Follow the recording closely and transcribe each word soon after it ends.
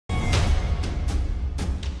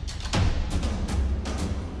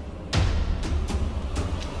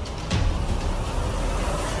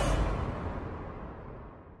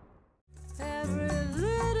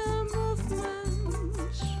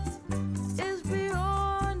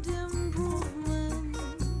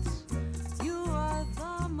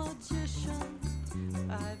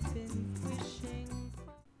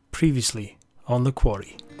Previously on the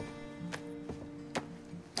Quarry.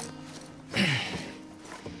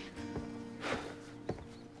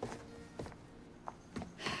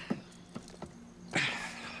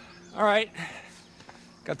 All right,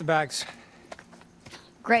 got the bags.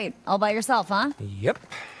 Great, all by yourself, huh? Yep.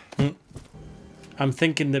 I'm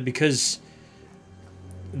thinking that because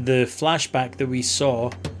the flashback that we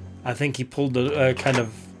saw, I think he pulled a kind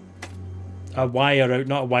of a wire out,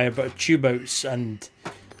 not a wire, but a tube out, and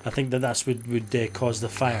I think that's what would cause the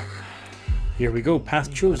fire. Here we go,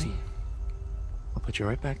 path chosen. I'll put you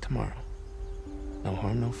right back tomorrow. No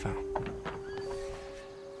harm, no foul.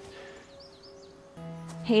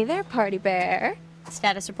 Hey there, Party Bear.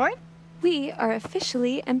 Status report? We are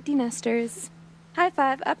officially empty nesters. High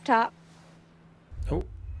five up top. Oh,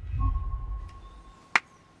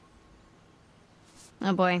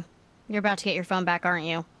 Oh boy, you're about to get your phone back, aren't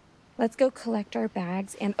you? Let's go collect our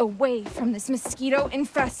bags and away from this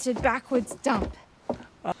mosquito-infested backwoods dump.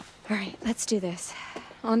 All right, let's do this.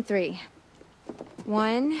 On 3.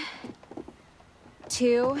 1,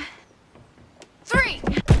 2, 3.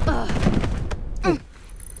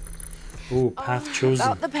 oh, path chosen.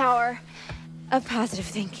 About the power of positive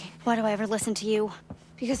thinking. Why do I ever listen to you?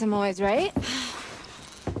 Because I'm always right.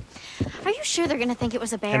 Are you sure they're gonna think it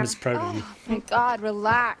was a bear? Emma's proud of you. Oh my God,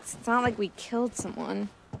 relax. It's not like we killed someone.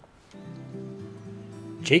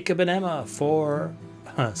 Jacob and Emma for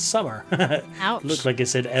summer. Ouch. Looks like it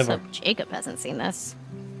said ever. So Jacob hasn't seen this.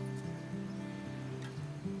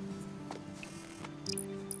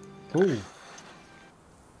 Oh,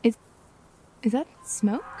 Is that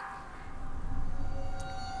smoke?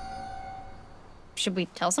 Should we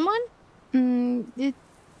tell someone? It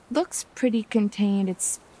looks pretty contained.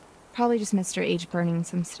 It's probably just Mr. H burning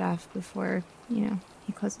some stuff before,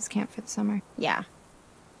 he closes camp for the summer. Yeah.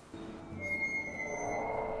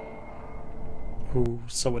 oh,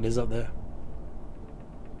 someone is up there.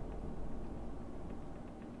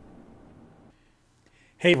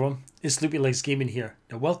 Hey everyone, it's Loopylugs Gaming here.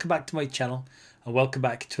 Now welcome back to my channel and welcome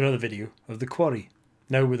back to another video of The Quarry.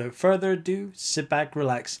 Now without further ado, sit back,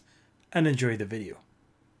 relax and enjoy the video.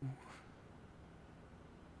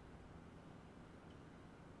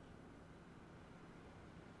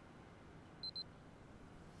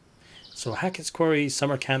 So Hackett's Quarry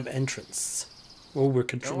summer camp entrance. Oh, we're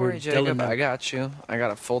Don't worry, Jacob. Dylan now. I got you. I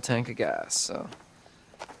got a full tank of gas, so...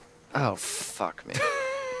 Oh, fuck me.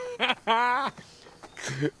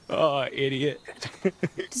 Oh, idiot.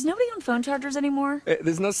 Does nobody own phone chargers anymore?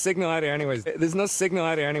 There's no signal out here anyways. There's no signal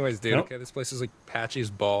out here anyways, dude. Nope. Okay, this place is like patchy as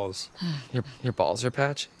balls. Your balls are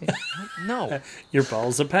patchy? No. Your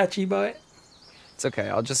balls are patchy, boy. It's okay.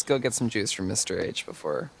 I'll just go get some juice from Mr. H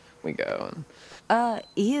before we go. And...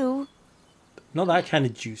 Ew. Not that kind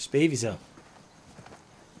of juice, baby's up.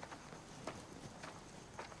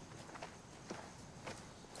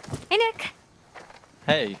 Hey, Nick.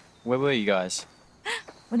 Hey, where were you guys?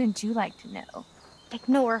 Wouldn't you like to know?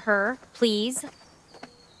 Ignore her, please.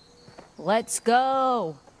 Let's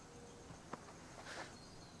go.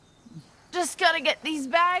 Just gotta get these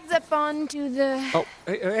bags up onto the... Oh,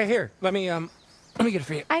 hey, here. Let me get it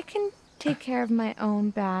for you. I can take care of my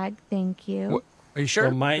own bag, thank you. What? Are you sure?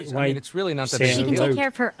 Well, I mean, it's really not that say big. She it can loud. take care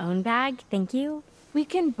of her own bag, thank you. We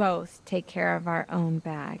can both take care of our own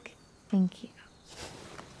bag, thank you.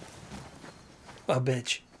 A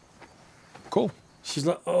bitch. Cool. She's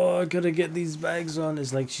like, oh, I gotta get these bags on.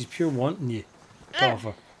 It's like she's pure wanting you to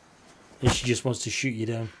offer. And she just wants to shoot you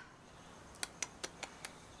down.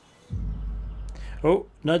 Oh,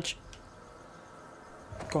 nudge.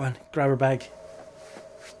 Go on, grab her bag.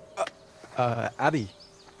 Abby,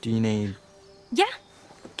 do you need... Yeah,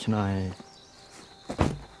 Can I...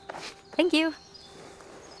 thank you.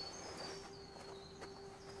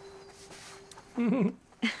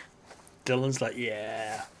 Dylan's like,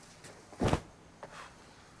 yeah.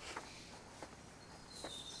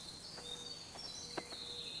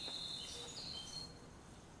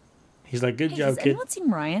 He's like, good Hey, job, has kid. anyone seen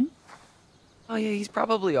Ryan? Oh, yeah, he's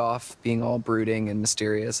probably off being all brooding and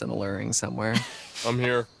mysterious and alluring somewhere. I'm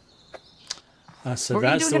here. So What were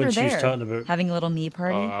you that's the doing one over she was there? talking about. Having a little me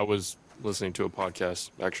party? I was listening to a podcast,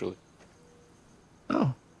 actually.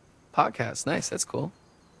 Oh, podcast. Nice. That's cool.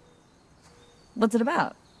 What's it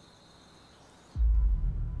about?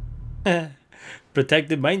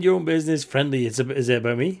 Protected, mind your own business, friendly. Is it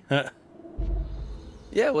about me?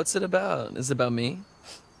 Yeah, what's it about? Is it about me?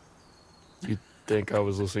 You think I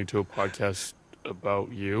was listening to a podcast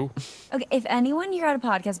about you? Okay, if anyone here had a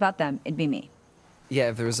podcast about them, it'd be me. Yeah,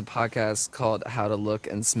 if there was a podcast called How to Look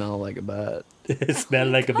and Smell Like a Butt. Smell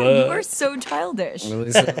like a God, bug. you are so childish.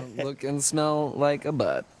 Really, so look and smell like a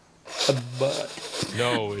butt. But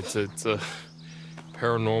No, it's a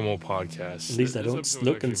paranormal podcast. At least I This don't episode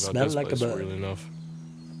look and was actually smell about like a this place, bug. Weirdly enough,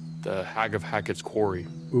 the Hag of Hackett's Quarry.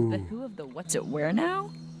 The ooh, who of the what's it where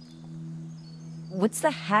now? What's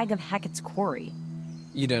the Hag of Hackett's Quarry?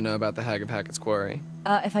 You don't know about the Hag of Hackett's Quarry.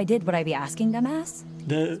 If I did, would I be asking, dumbass?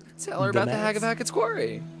 Tell her about the Hag of Hackett's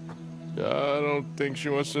Quarry. I don't think she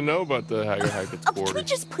wants to know about the Hag of Hackett's Oh, can we Quarry.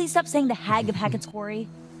 just please stop saying the Hag of Hackett's Quarry?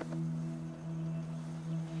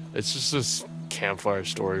 It's just this campfire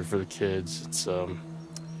story for the kids. It's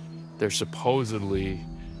there's supposedly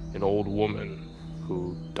an old woman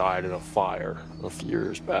who died in a fire a few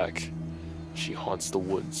years back. She haunts the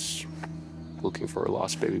woods looking for her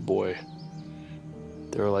lost baby boy.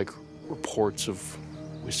 There are like reports of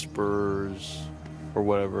whispers or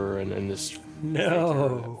whatever, and this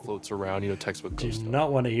no. that floats around, textbook Do ghost stuff.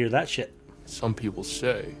 not want to hear that shit. Some people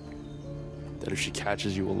say that if she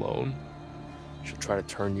catches you alone, she'll try to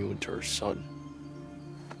turn you into her son.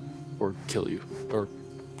 Or kill you. Or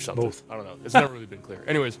something. Both. I don't know. It's never really been clear.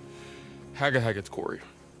 Anyways, Hag of Hackett's Quarry.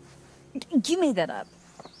 You made that up.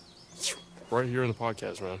 Right here in the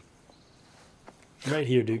podcast, man. Right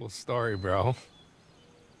here, dude. Cool story, bro.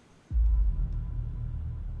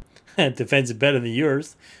 Defense is better than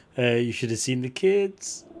yours. You should have seen the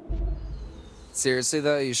kids. Seriously,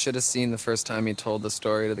 though, you should have seen the first time he told the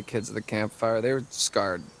story to the kids at the campfire. They were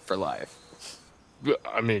scarred for life.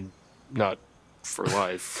 I mean, not for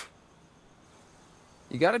life.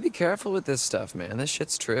 You gotta be careful with this stuff, man. This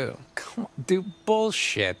shit's true. Come on, dude,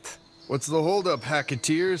 bullshit. What's the holdup,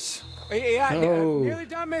 Hacketeers? Oh. Nearly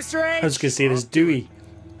done, Mr. H. I was gonna say this Dewey.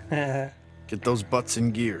 Get those butts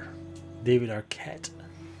in gear. David Arquette.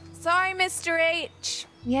 Sorry, Mr. H.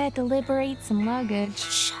 We had to liberate some luggage.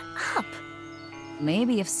 Shut up.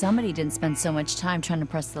 Maybe if somebody didn't spend so much time trying to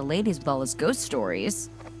impress the ladies with all his ghost stories.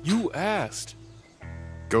 You asked.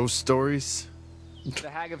 Ghost stories?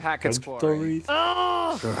 The Hag of Hackett's Ghost Quarry.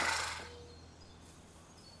 stories.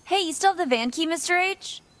 Hey, you still have the van key, Mr.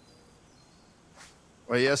 H?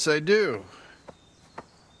 Why, yes, I do.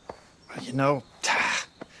 You know,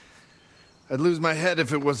 I'd lose my head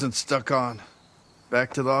if it wasn't stuck on.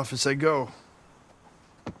 Back to the office I go.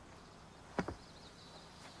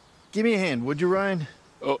 Give me a hand, would you, Ryan?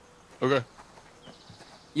 Oh, okay.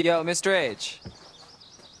 Yo, Mr. H.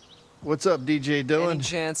 What's up, DJ Dylan? Any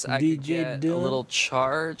chance I DJ could get Dylan? a little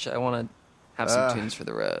charge? I want to have some tunes for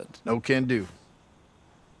the road. No can do.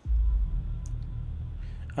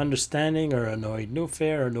 Understanding or annoyed. No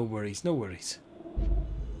fair or no worries. No worries.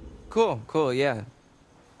 Cool, cool, yeah.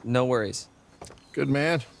 No worries. Good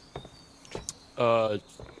man. No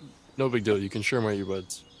big deal. You can share my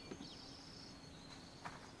earbuds.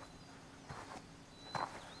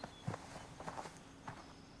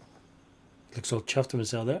 Looks all chuffed to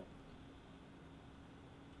himself there.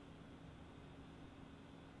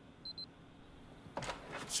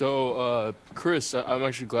 So, Chris, I'm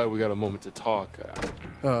actually glad we got a moment to talk.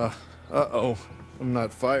 Uh-oh. I'm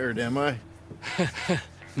not fired, am I?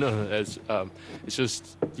 No, it's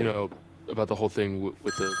just, about the whole thing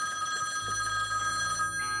with the...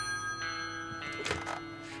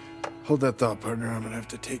 Hold that thought, partner. I'm gonna have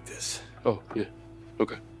to take this. Oh, yeah.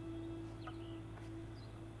 Okay.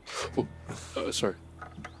 Oh, sorry.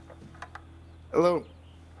 Hello?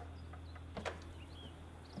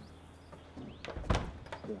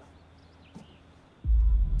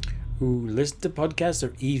 Ooh, listen to podcasts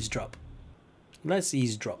or eavesdrop? Let's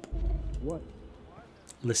eavesdrop. What?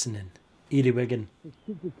 Listening. Edie Wiggin.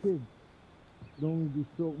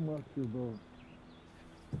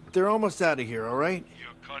 They're almost out of here, all right? You're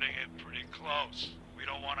cutting it pretty close. We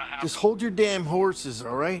don't want to have... Just hold your damn horses,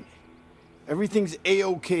 all right? Everything's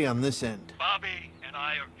A-OK on this end. Bobby and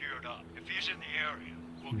I are geared up. If he's in the area,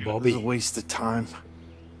 we'll get Bobby. It's a waste of time.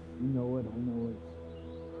 You know it, I know it.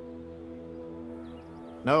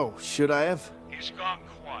 No, should I have? He's gone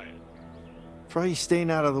quiet. Probably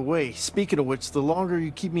staying out of the way. Speaking of which, the longer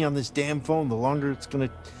you keep me on this damn phone, the longer it's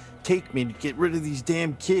gonna take me to get rid of these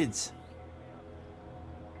damn kids.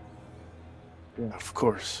 Yeah. Of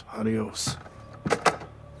course. Adios.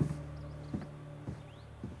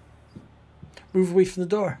 Move away from the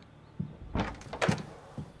door.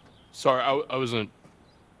 Sorry, I wasn't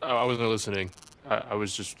listening. I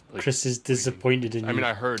was just like... Chris is disappointed in you. I mean,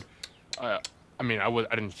 I heard... I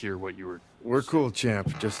didn't hear what you were... We're cool,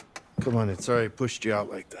 champ. Just come on. It's sorry I pushed you out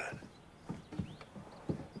like that.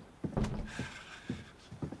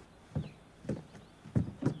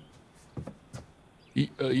 You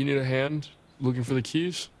need a hand looking for the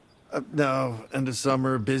keys? No, end of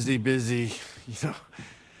summer, busy.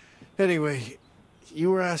 Anyway, you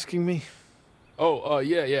were asking me? Oh,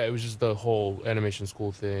 yeah. It was just the whole animation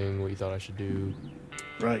school thing, what you thought I should do.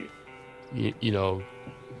 Right. You know,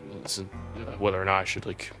 whether or not I should,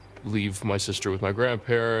 like, leave my sister with my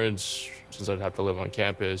grandparents, since I'd have to live on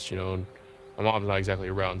campus, you know, and my mom's not exactly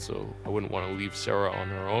around, so I wouldn't want to leave Sarah on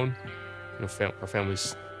her own. You know, our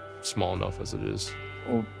family's small enough as it is.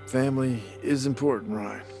 Well, family is important,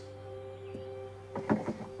 Ryan.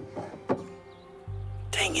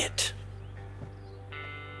 Dang it.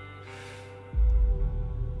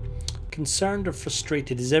 Concerned or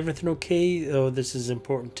frustrated? Is everything okay? Oh, this is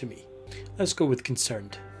important to me. Let's go with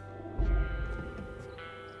concerned.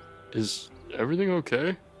 Is everything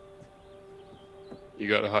okay? You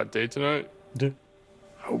got a hot date tonight?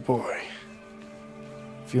 Oh boy.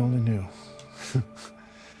 If you only knew.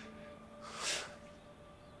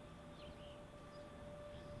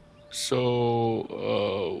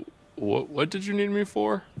 So, what did you need me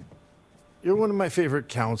for? You're one of my favorite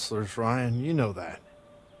counselors, Ryan. You know that.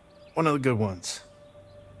 One of the good ones.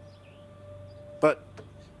 But,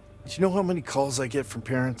 do you know how many calls I get from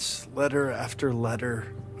parents, letter after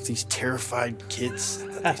letter, with these terrified kids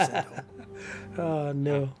that they send home? Oh,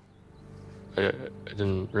 no. I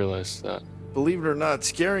didn't realize that. Believe it or not,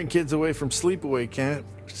 scaring kids away from sleepaway camp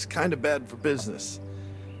is kind of bad for business.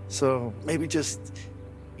 So, maybe just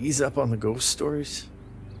ease up on the ghost stories?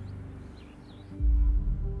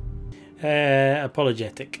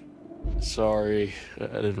 Apologetic. Sorry, I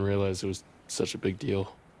didn't realize it was such a big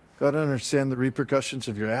deal. Gotta understand the repercussions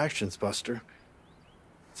of your actions, Buster.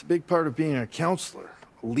 It's a big part of being a counselor,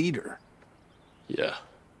 a leader. Yeah.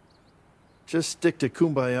 Just stick to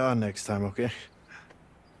kumbaya next time, okay?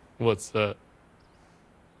 What's that?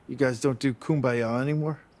 You guys don't do kumbaya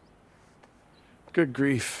anymore? Good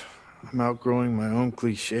grief. I'm outgrowing my own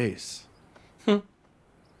cliches.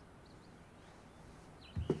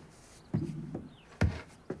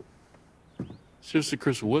 Seriously,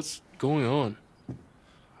 Chris, what's going on?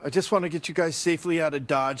 I just want to get you guys safely out of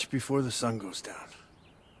Dodge before the sun goes down.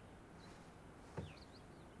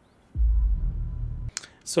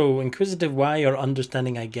 So, inquisitive why or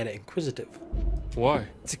understanding I get it? Inquisitive. Why?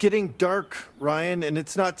 It's getting dark, Ryan, and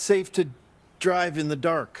it's not safe to drive in the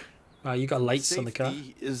dark. Wow, you got lights on the car?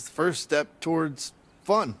 Safety is the first step towards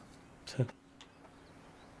fun.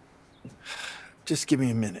 Just give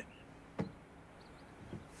me a minute.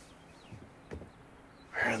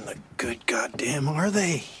 Where in the good goddamn are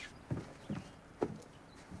they?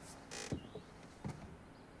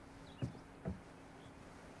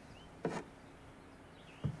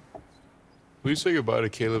 Will you say goodbye to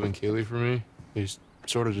Caleb and Kaylee for me? They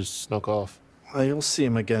sort of just snuck off. Well, you'll see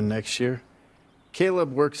him again next year.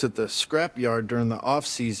 Caleb works at the scrapyard during the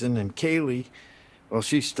off-season, and Kaylee, well,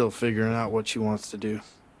 she's still figuring out what she wants to do.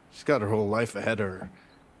 She's got her whole life ahead of her.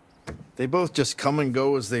 They both just come and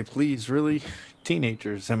go as they please, really.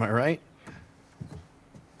 Teenagers, am I right?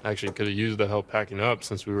 Actually, could have used the help packing up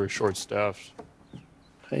since we were short-staffed.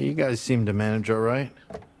 Hey, you guys seem to manage all right.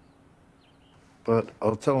 But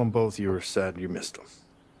I'll tell them both you were sad you missed them.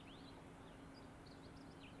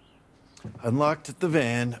 Unlocked the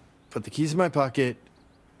van, put the keys in my pocket,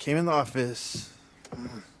 came in the office.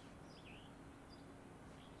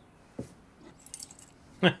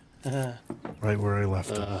 Right where I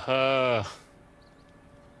left them.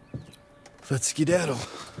 Let's skedaddle.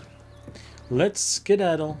 Let's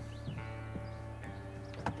skedaddle.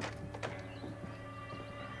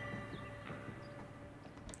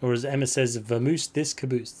 Or as Emma says, vamoose this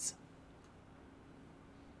caboose.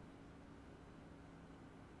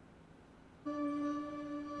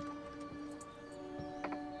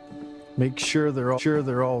 Make sure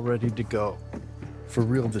they're all ready to go. For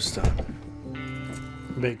real this time.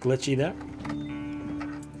 A bit glitchy there.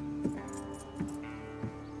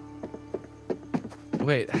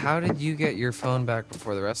 Wait, how did you get your phone back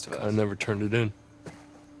before the rest of us? I never turned it in.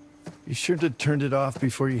 You should have turned it off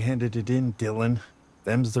before you handed it in, Dylan.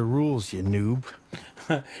 Them's the rules, you noob.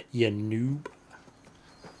 You noob.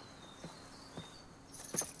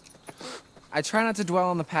 I try not to dwell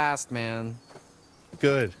on the past, man.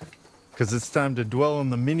 Good. Because it's time to dwell on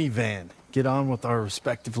the minivan. Get on with our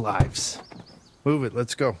respective lives. Move it,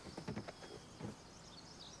 let's go.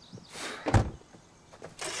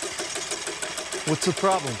 What's the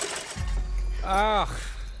problem? Ugh,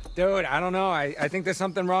 dude, I don't know. I think there's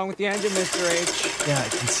something wrong with the engine, Mr. H. Yeah, I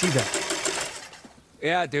can see that.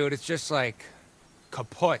 Yeah, dude, it's just like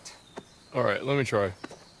kaput. All right, let me try.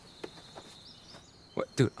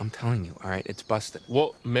 What, dude, I'm telling you, all right, it's busted.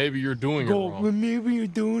 Well, maybe you're doing it wrong. Maybe you're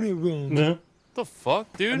doing it wrong. The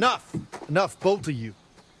fuck, dude? Enough! Enough, both of you.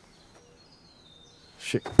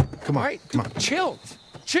 Shit. Come on, All right, come dude, on. chill,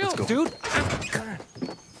 Let's go. dude. God.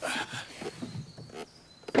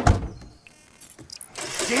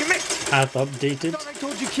 path updated. I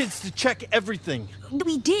told you kids to check everything.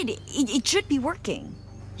 We did. It should be working.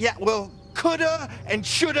 Yeah, well, coulda and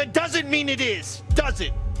shoulda doesn't mean it is, does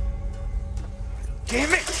it?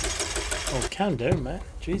 Damn it! Oh, calm down, man.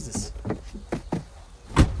 Jesus.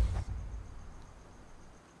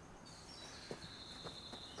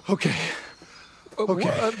 Okay.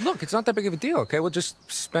 Okay. Look, it's not that big of a deal, okay? We'll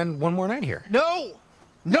just spend one more night here. No!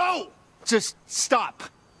 No! Just stop.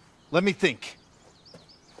 Let me think.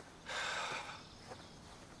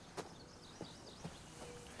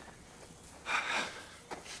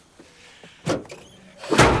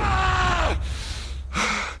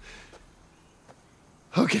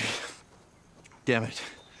 Okay. Damn it.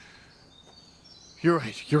 You're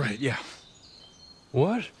right, yeah.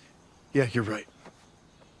 What? Yeah, you're right.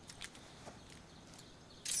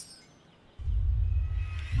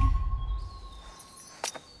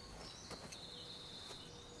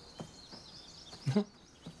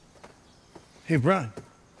 Hey, Brian.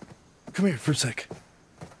 Come here for a sec.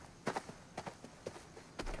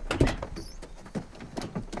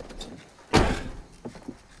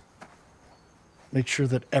 Make sure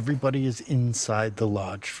that everybody is inside the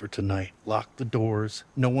lodge for tonight. Lock the doors.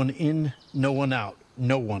 No one in, no one out.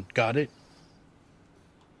 No one. Got it?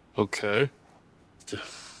 Okay.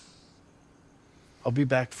 I'll be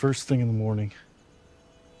back first thing in the morning,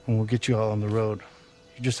 and we'll get you all on the road.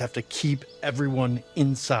 You just have to keep everyone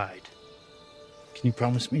inside. Can you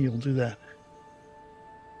promise me you'll do that?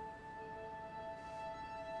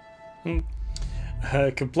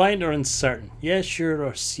 Compliant or uncertain? Yeah, sure,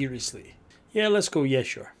 or seriously? Yeah, let's go, yeah,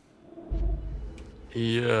 sure.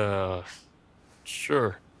 Yeah,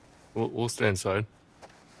 sure. We'll stay inside.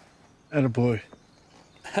 Attaboy.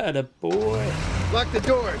 Attaboy. Lock the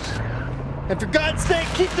doors. And for God's sake,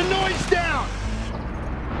 keep the noise down!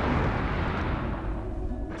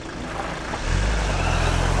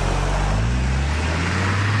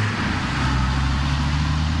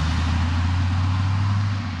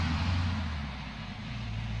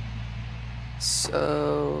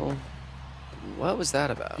 So, what was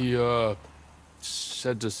that about? He,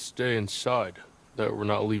 said to stay inside, that we're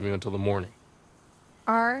not leaving until the morning.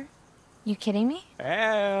 Are you kidding me?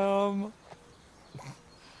 Are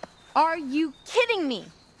you kidding me?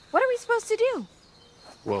 What are we supposed to do?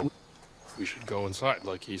 Well, we should go inside,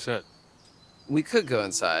 like he said. We could go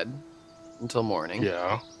inside until morning.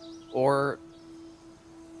 Yeah. Or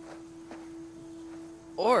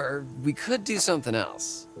we could do something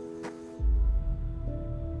else.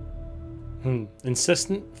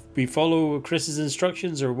 Insistent we follow Chris's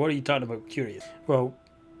instructions, or what are you talking about? Curious. Well,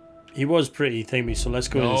 he was pretty thingy, so let's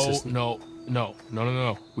go with insistent. No.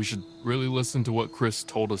 We should really listen to what Chris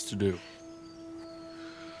told us to do.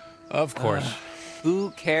 Of course. Who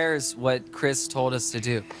cares what Chris told us to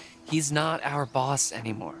do? He's not our boss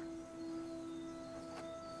anymore.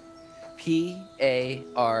 P.A.R.T.Y.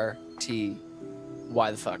 Why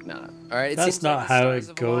the fuck not? All right, That's not how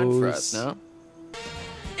it goes. For us, no?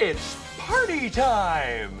 It's party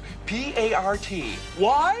time! P.A.R.T.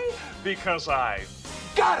 Why? Because I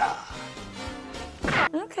gotta!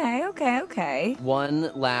 Okay.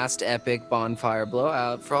 One last epic bonfire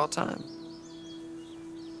blowout for all time.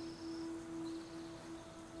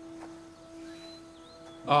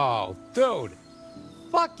 Oh, dude.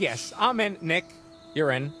 Fuck yes, I'm in. Nick,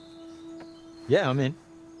 you're in. Yeah, I'm in.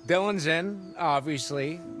 Dylan's in,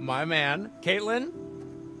 obviously. My man. Caitlin?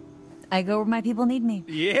 I go where my people need me.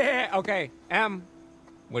 Yeah, okay. Em,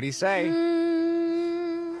 what do you say?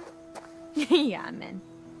 Yeah, I'm in.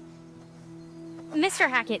 Mr.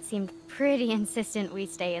 Hackett seemed pretty insistent we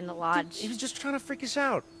stay in the lodge. He was just trying to freak us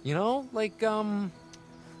out, you know? Like one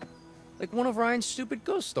of Ryan's stupid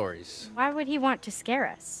ghost stories. Why would he want to scare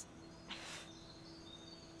us?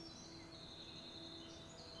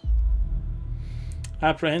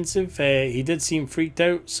 Apprehensive. He did seem freaked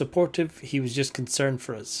out. Supportive. He was just concerned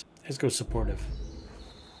for us. Let's go supportive.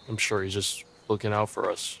 I'm sure he's just looking out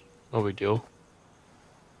for us. No big deal.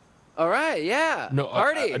 All right, yeah. No,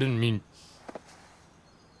 party. I didn't mean...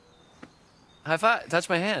 High five. Touch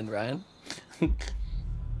my hand, Ryan.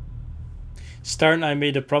 Star and I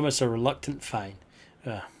made a promise, a reluctant fine.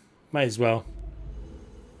 Might as well.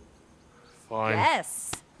 Fine.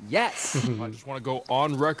 Yes. I just want to go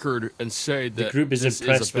on record and say that the group is this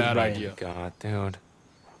impressed is a bad with Ryan. idea. God, dude.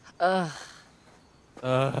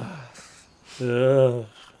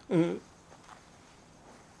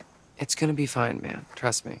 It's gonna be fine, man.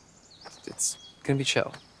 Trust me. It's gonna be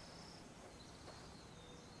chill.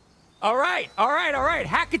 All right.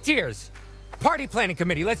 Hacketeers. Party planning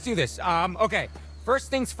committee. Let's do this. Okay. First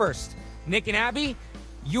things first. Nick and Abby,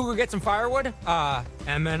 you go get some firewood.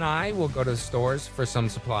 Emma and I will go to the stores for some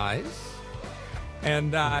supplies.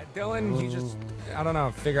 And Dylan, you just, I don't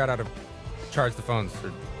know, figure out how to charge the phones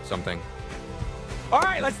or something. All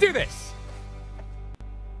right, let's do this.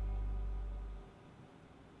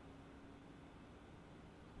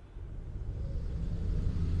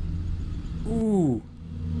 Ooh,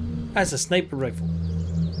 that's a sniper rifle.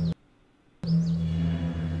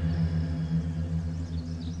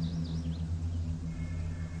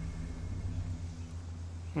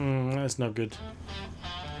 That's not good.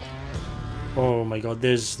 Oh my god,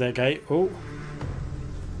 there's that guy. Oh.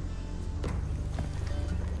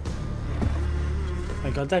 My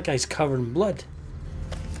god, that guy's covered in blood.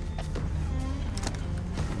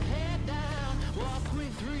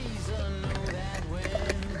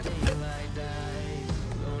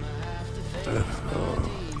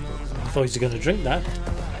 I thought he was gonna drink that.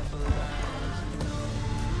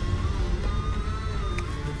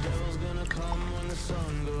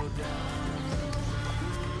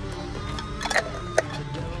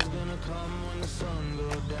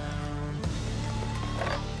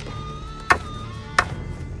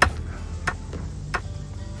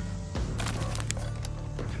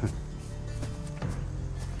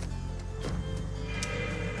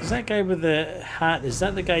 That guy with the hat, is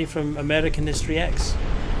that the guy from American History X?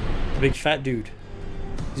 The big fat dude.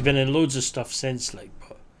 He's been in loads of stuff since, like,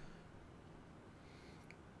 but...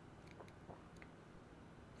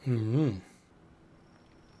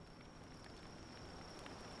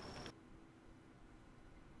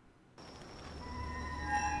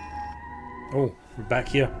 Oh, we're back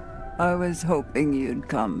here. I was hoping you'd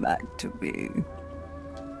come back to me.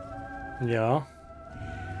 Yeah.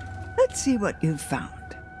 Let's see what you've found.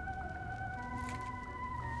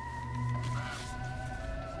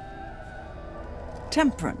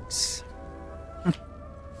 Temperance.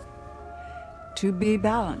 To be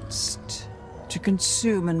balanced, to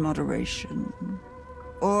consume in moderation,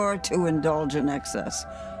 or to indulge in excess.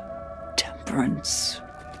 Temperance.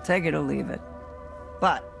 Take it or leave it.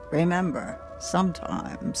 But remember,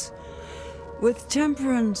 sometimes with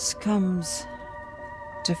temperance comes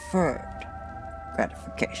deferred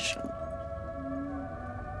gratification.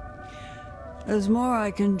 There's more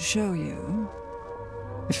I can show you,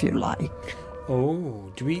 if you like. Oh,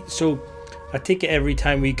 do we? So, I take it every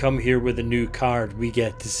time we come here with a new card, we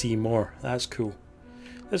get to see more. That's cool.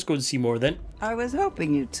 Let's go and see more then. I was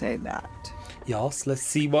hoping you'd say that. Yes, let's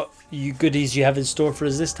see what you goodies you have in store for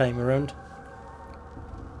us this time around.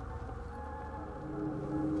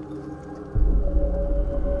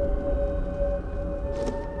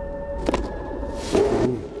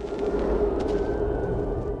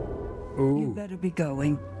 Ooh. You better be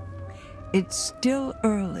going. It's still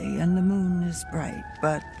early and the moon is bright,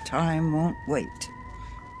 but time won't wait.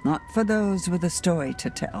 Not for those with a story to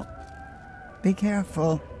tell. Be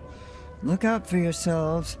careful. Look out for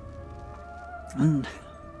yourselves. And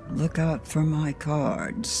look out for my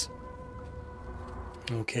cards.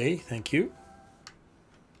 Okay, thank you.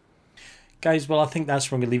 Guys, well, I think that's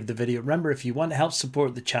where I'm going to leave the video. Remember, if you want to help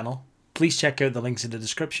support the channel, please check out the links in the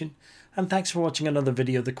description. And thanks for watching another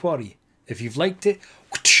video of The Quarry. If you've liked it,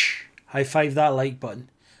 high five that like button.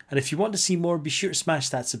 And if you want to see more, be sure to smash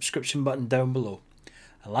that subscription button down below.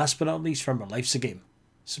 And last but not least, remember, life's a game.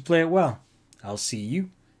 So play it well. I'll see you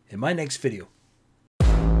in my next video.